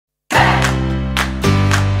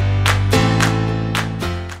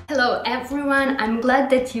Hello everyone, I'm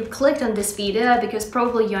glad that you clicked on this video because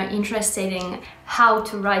probably you're interested in how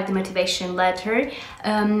to write the motivation letter.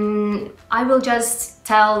 I will just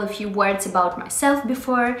tell a few words about myself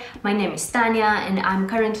before. My name is Tanya and I'm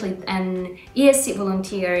currently an ESC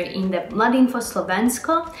volunteer in the Mladinstvo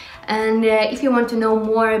Slovensko. And if you want to know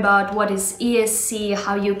more about what is ESC,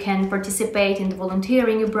 how you can participate in the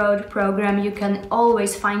volunteering abroad program, you can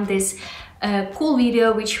always find this cool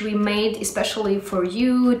video which we made especially for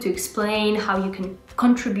you to explain how you can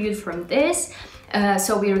contribute from this.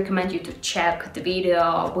 So we recommend you to check the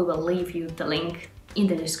video. We will leave you the link in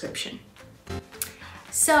the description.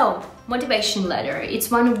 So, motivation letter.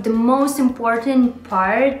 It's one of the most important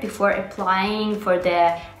part before applying for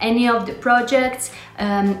any of the projects,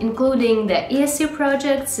 including the ESC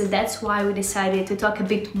projects. So that's why we decided to talk a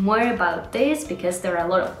bit more about this, because there are a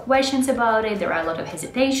lot of questions about it, there are a lot of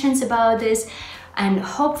hesitations about this, and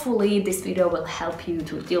hopefully this video will help you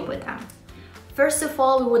to deal with them. First of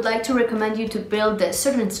all, we would like to recommend you to build a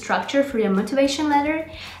certain structure for your motivation letter.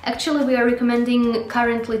 Actually, we are recommending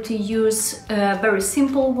currently to use a very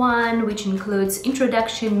simple one, which includes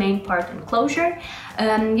introduction, main part, and closure.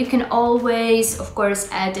 You can always, of course,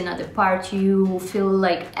 add another part you feel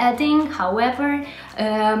like adding. However,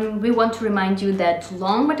 we want to remind you that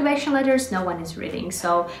long motivation letters no one is reading,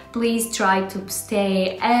 so please try to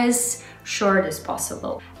stay as short as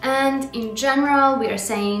possible. And in general, we are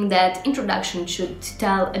saying that introduction should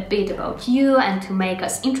tell a bit about you and to make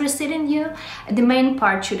us interested in you. The main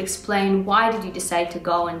part should explain why did you decide to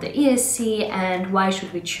go on the ESC and why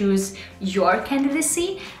should we choose your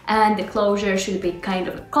candidacy. And the closure should be kind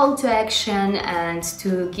of a call to action and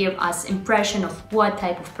to give us impression of what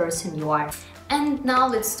type of person you are. And now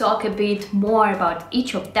let's talk a bit more about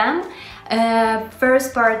each of them.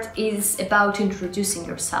 First part is about introducing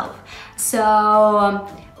yourself. So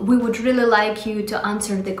we would really like you to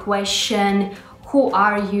answer the question, who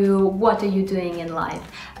are you? What are you doing in life?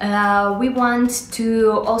 We want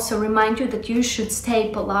to also remind you that you should stay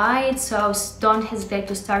polite, so don't hesitate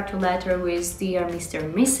to start your letter with Dear Mr.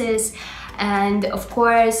 and Mrs. And of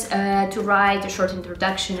course, to write a short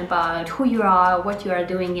introduction about who you are, what you are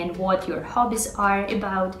doing, and what your hobbies are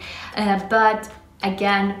about. But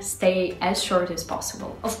again, stay as short as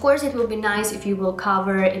possible. Of course, it will be nice if you will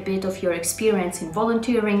cover a bit of your experience in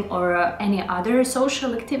volunteering or any other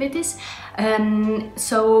social activities,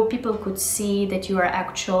 so people could see that you are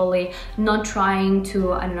actually not trying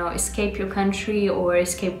to, I don't know, escape your country or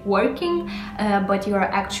escape working, but you are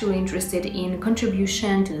actually interested in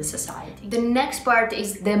contribution to the society. The next part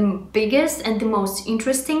is the biggest and the most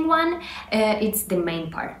interesting one. It's the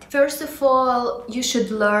main part. First of all, you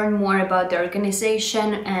should learn more about the organization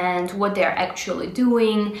and what they're actually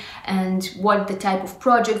doing and what the type of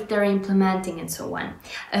project they're implementing and so on.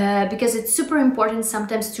 Because it's super important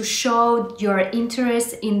sometimes to show your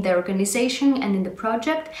interest in the organization and in the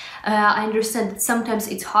project. I understand that sometimes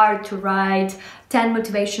it's hard to write 10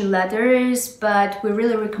 motivation letters, but we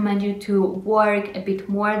really recommend you to work a bit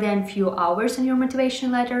more than a few hours on your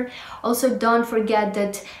motivation letter. Also, don't forget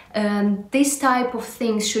that this type of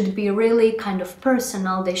things should be really kind of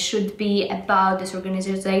personal. They should be about this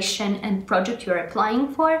organization and project you're applying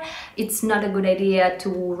for. It's not a good idea to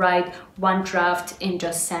write one draft and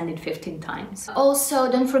just send it 15 times.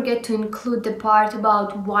 Also, don't forget to include the part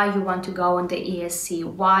about why you want to go on the ESC,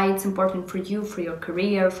 why it's important for you, for your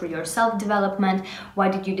career, for your self-development. Why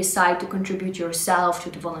did you decide to contribute yourself to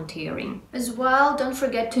the volunteering? As well, don't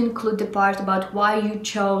forget to include the part about why you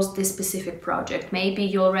chose this specific project. Maybe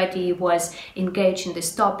you already was engaged in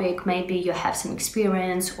this topic, maybe you have some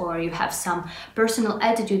experience or you have some personal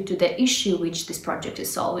attitude to the issue which this project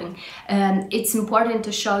is solving. It's important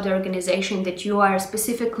to show the organization that you are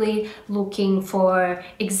specifically looking for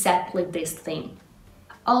exactly this thing.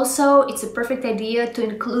 Also, it's a perfect idea to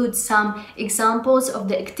include some examples of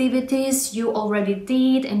the activities you already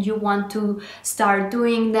did and you want to start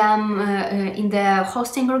doing them in the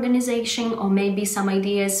hosting organization, or maybe some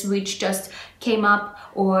ideas which just came up,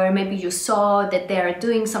 or maybe you saw that they are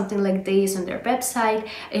doing something like this on their website.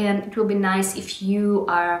 It will be nice if you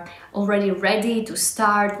are already ready to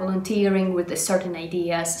start volunteering with the certain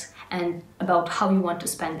ideas and about how you want to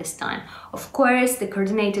spend this time. Of course, the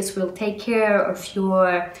coordinators will take care of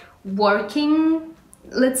your working,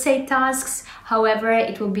 let's say, tasks. However,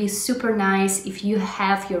 it will be super nice if you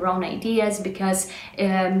have your own ideas, because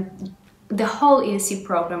the whole ESC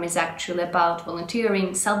program is actually about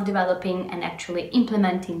volunteering, self-developing, and actually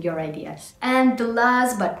implementing your ideas. And the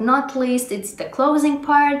last but not least, it's the closing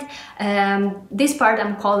part. This part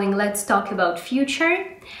I'm calling Let's Talk About Future.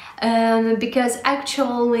 because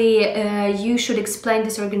actually you should explain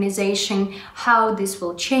this organization how this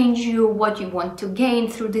will change you, what you want to gain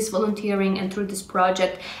through this volunteering and through this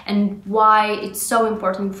project, and why it's so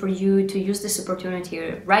important for you to use this opportunity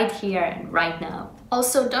right here and right now.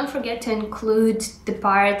 Also, don't forget to include the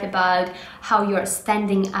part about how you are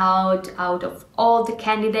standing out of all the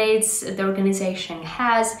candidates the organization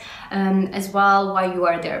has, as well why you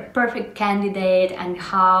are their perfect candidate and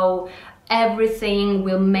how everything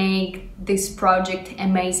will make this project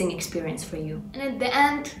amazing experience for you. And at the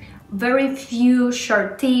end, very few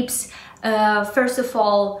short tips. First of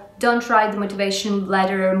all, don't write the motivation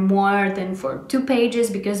letter more than for 2 pages,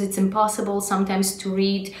 because it's impossible sometimes to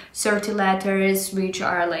read 30 letters which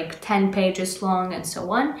are like 10 pages long and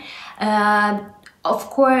so on.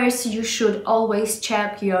 Of course, you should always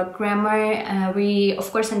check your grammar. We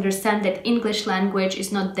of course understand that English language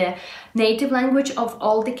is not the native language of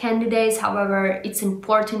all the candidates. However, it's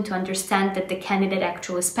important to understand that the candidate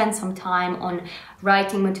actually spent some time on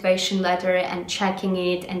writing motivation letter and checking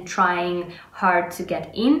it and trying hard to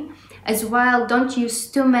get in. As well, don't use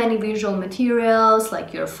too many visual materials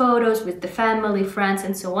like your photos with the family, friends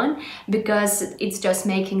and so on, because it's just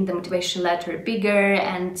making the motivation letter bigger,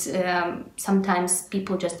 and sometimes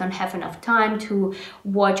people just don't have enough time to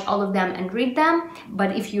watch all of them and read them.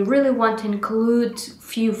 But if you really want to include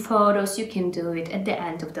few photos, you can do it at the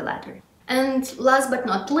end of the letter. And last but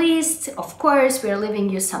not least, of course, we are leaving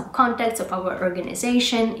you some contacts of our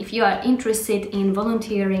organization. If you are interested in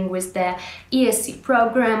volunteering with the ESC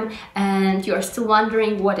program and you are still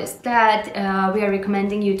wondering what is that, we are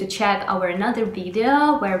recommending you to check our another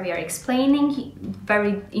video where we are explaining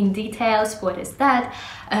very in details what is that.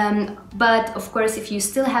 But of course, if you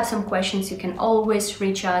still have some questions, you can always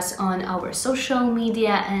reach us on our social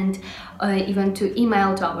media and even to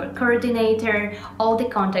email to our coordinator. All the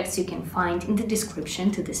contacts you can find in the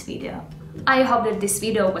description to this video. I hope that this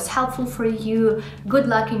video was helpful for you. Good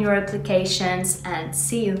luck in your applications and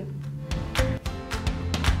see you!